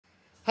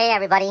Hey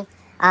everybody,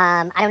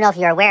 I don't know if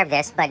you're aware of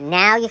this, but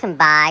now you can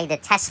buy the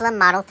Tesla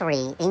Model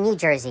 3 in New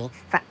Jersey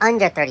for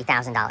under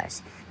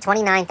 $30,000,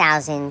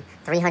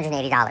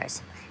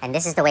 $29,380. And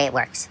this is the way it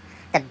works.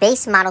 The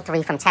base Model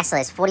 3 from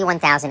Tesla is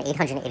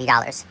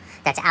 $41,880.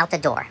 That's out the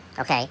door,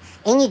 okay?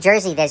 In New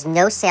Jersey, there's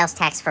no sales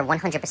tax for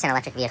 100%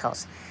 electric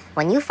vehicles.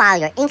 When you file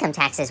your income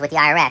taxes with the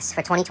IRS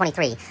for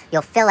 2023,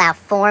 you'll fill out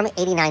Form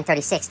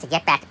 8936 to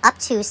get back up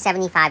to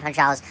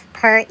 $7,500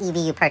 per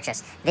EV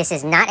purchase. This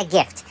is not a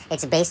gift.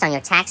 It's based on your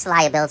tax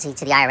liability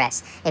to the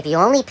IRS. If you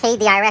only paid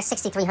the IRS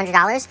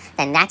 $6,300,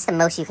 then that's the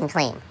most you can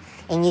claim.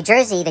 In New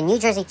Jersey, the New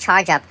Jersey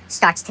charge-up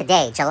starts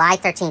today, July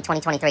 13,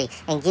 2023,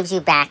 and gives you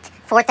back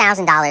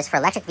 $4,000 for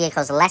electric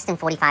vehicles less than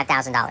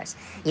 $45,000.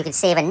 You can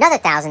save another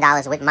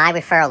 $1,000 with my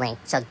referral link,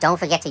 so don't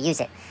forget to use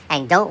it.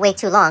 And don't wait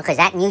too long, because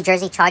that New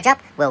Jersey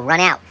charge-up will run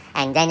out,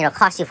 and then it'll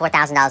cost you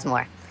 $4,000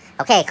 more.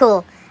 Okay,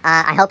 cool.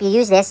 I hope you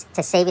use this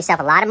to save yourself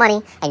a lot of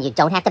money, and you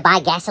don't have to buy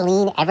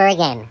gasoline ever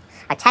again.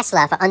 A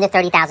Tesla for under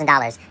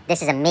 $30,000.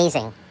 This is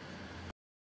amazing.